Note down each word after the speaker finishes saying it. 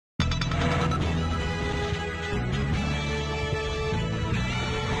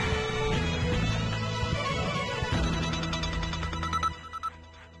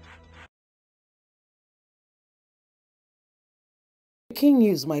Breaking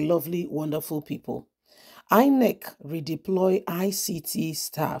news, my lovely, wonderful people. Inec redeploy ICT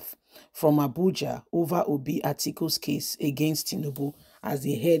staff from Abuja over Atiku's case against Tinubu as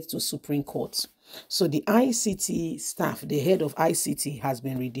they head to Supreme Court. So the ICT staff, the head of ICT, has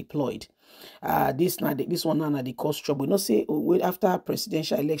been redeployed. This one now they cause trouble. You know, say after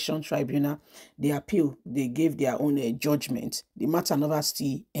presidential election tribunal, they appeal, they gave their own judgment. The matter never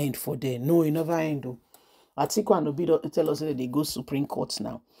still end for them. No, it never end. Though. Atiku and Obi tell us that they go Supreme Court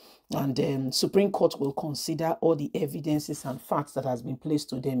now. And Supreme Court will consider all the evidences and facts that has been placed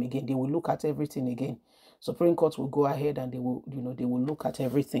to them again. They will look at everything again. Supreme Court will go ahead and they will, they will look at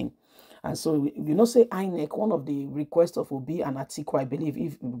everything. And so, say Inec, one of the requests of Obi and Atiku, I believe,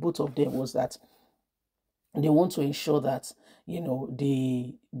 if both of them was that they want to ensure that,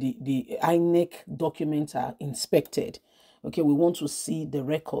 the Inec documents are inspected. Okay, we want to see the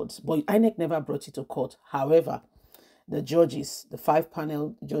records, but INEC never brought it to court. However, the judges, the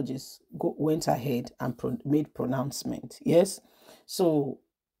 5-panel judges, went ahead and made pronouncement. Yes, so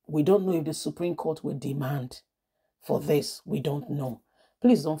we don't know if the Supreme Court will demand for this. We don't know.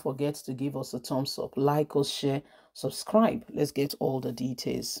 Please don't forget to give us a thumbs up, like us, share, subscribe. Let's get all the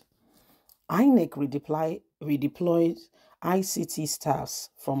details. INEC redeployed ICT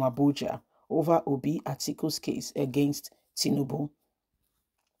staffs from Abuja over Obi Atiku's case against Tinubu.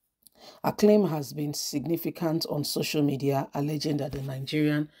 A claim has been significant on social media, alleging that the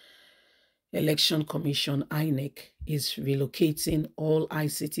Nigerian Election Commission, INEC, is relocating all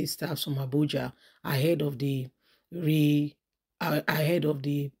ICT staffs from Abuja ahead of the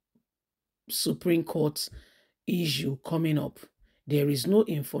Supreme Court issue coming up. There is no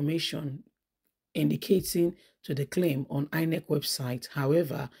information indicating to the claim on INEC website.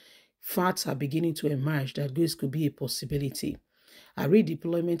 However, facts are beginning to emerge that this could be a possibility. A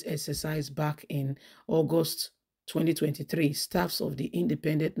redeployment exercise back in August 2023, staffs of the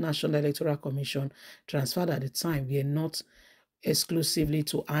Independent National Electoral Commission transferred at the time were not exclusively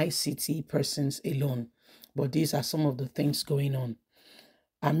to ICT persons alone. But these are some of the things going on.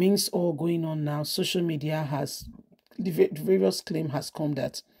 Amidst all going on now, social media has, the various claim has come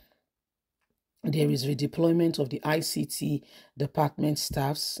that there is redeployment of the ICT department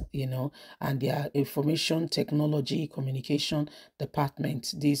staffs, and their information technology communication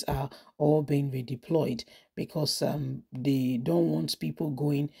department. These are all being redeployed because they don't want people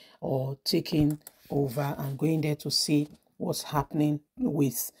going or taking over and going there to see what's happening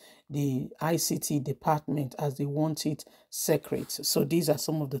with the ICT department, as they want it secret. So these are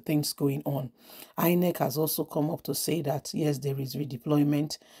some of the things going on. INEC has also come up to say that yes, there is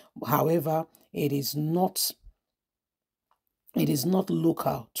redeployment. However, it is not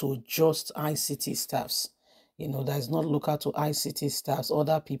local to just ICT staffs. That is not local to ICT staffs.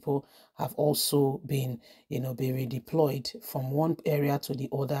 Other people have also been, be redeployed from one area to the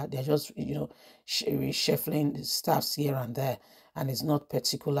other. They're just, shuffling staffs here and there, and it's not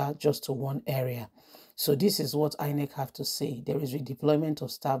particular just to one area. So this is what INEC have to say. There is redeployment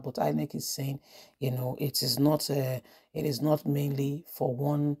of staff, but INEC is saying, it is not mainly for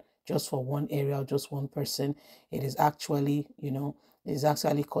one, just for one area or just one person. It is actually,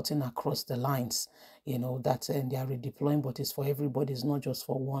 cutting across the lines, that they are redeploying, but it's for everybody. It's not just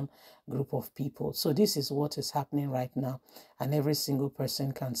for one group of people. So this is what is happening right now. And every single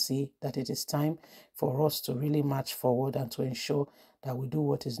person can see that it is time for us to really march forward and to ensure that we do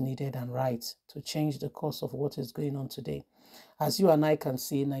what is needed and right to change the course of what is going on today. As you and I can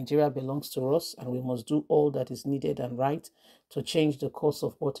see, Nigeria belongs to us, and we must do all that is needed and right to change the course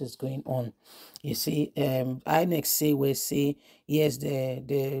of what is going on. You see, INEC say, yes,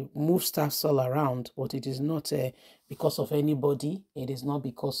 they move staffs all around, but it is not because of anybody. It is not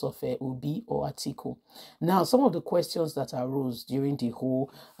because of Obi or Atiku. Now, some of the questions that arose during the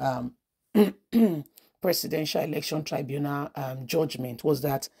whole presidential election tribunal judgment was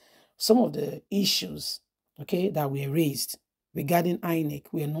that some of the issues, that were raised regarding INEC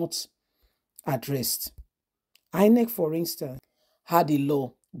were not addressed. INEC, for instance, had a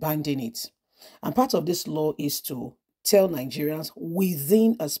law binding it. And part of this law is to tell Nigerians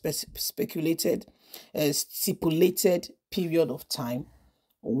within a stipulated period of time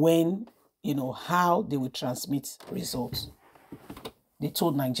when, how they will transmit results. They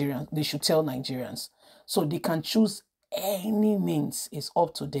told Nigerians, they should tell Nigerians. So they can choose any means. It's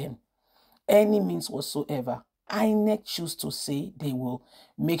up to them. Any means whatsoever. INEC choose to say they will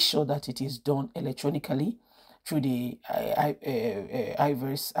make sure that it is done electronically through the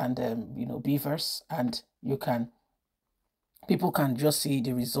iVerse and Bverse, and people can just see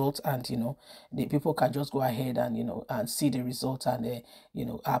the result, and the people can just go ahead and and see the result and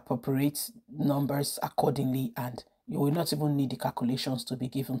appropriate numbers accordingly, and You will not even need the calculations to be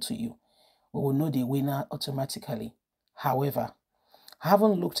given to you. We will know the winner automatically. However,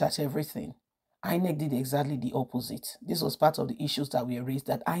 having looked at everything, INEC did exactly the opposite. This was part of the issues that we raised,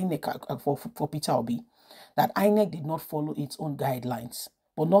 that INEC, for Peter Obi, that INEC did not follow its own guidelines.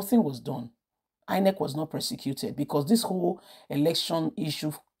 But nothing was done. INEC was not prosecuted because this whole election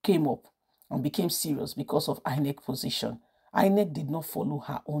issue came up and became serious because of INEC position. INEC did not follow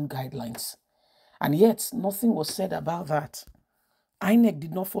her own guidelines. And yet, nothing was said about that. INEC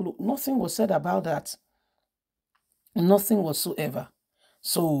did not follow, nothing was said about that. Nothing whatsoever.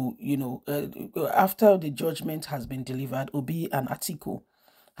 So, after the judgment has been delivered, Obi and Atiku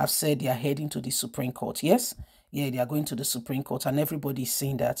have said they are heading to the Supreme Court. Yes, yeah, they are going to the Supreme Court, and everybody is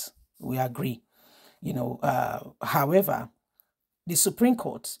saying that. We agree. However, the Supreme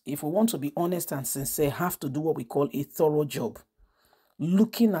Court, if we want to be honest and sincere, have to do what we call a thorough job,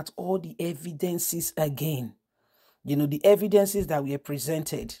 looking at all the evidences again. The evidences that were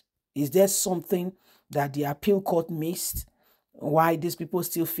presented. Is there something that the appeal court missed? Why these people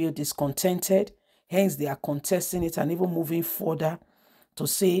still feel discontented? Hence, they are contesting it and even moving further to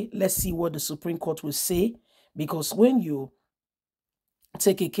say, let's see what the Supreme Court will say. Because when you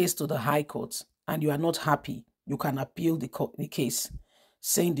take a case to the High Court and you are not happy, you can appeal the case,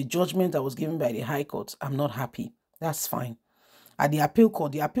 saying the judgment that was given by the High Court, I'm not happy. That's fine. At the appeal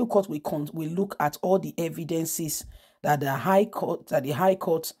court will look at all the evidences that the High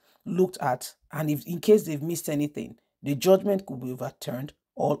Court looked at, and if in case they've missed anything, the judgment could be overturned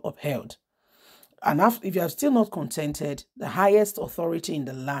or upheld. And if you are still not contented, the highest authority in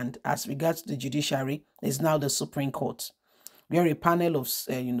the land as regards the judiciary is now the Supreme Court, where a panel of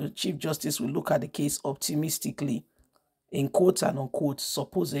Chief Justice will look at the case optimistically, in quotes and unquote,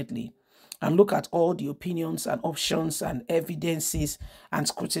 supposedly, and look at all the opinions and options and evidences and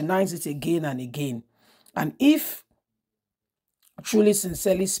scrutinize it again and again. And if, truly,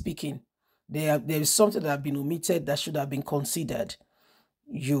 sincerely speaking, there is something that has been omitted that should have been considered,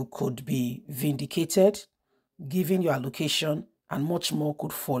 you could be vindicated, given your allocation, and much more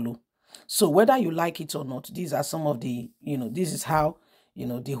could follow. So whether you like it or not, these are some of the, this is how,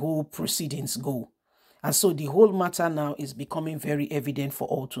 the whole proceedings go. And so the whole matter now is becoming very evident for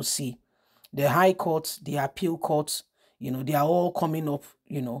all to see. The High Court, the Appeal Court, they are all coming up,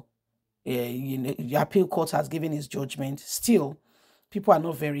 the Appeal Court has given its judgment. Still, people are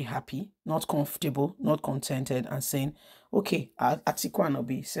not very happy, not comfortable, not contented, and saying, okay, Atiku and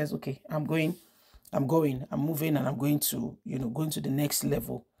Obi says, okay, I'm moving, and I'm going to, going to the next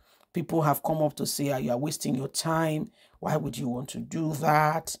level. People have come up to say, you are wasting your time. Why would you want to do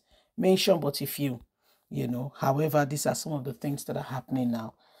that? Mention but a few, However, these are some of the things that are happening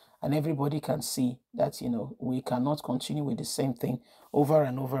now. And everybody can see that, we cannot continue with the same thing over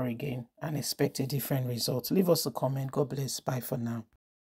and over again and expect a different result. Leave us a comment. God bless. Bye for now.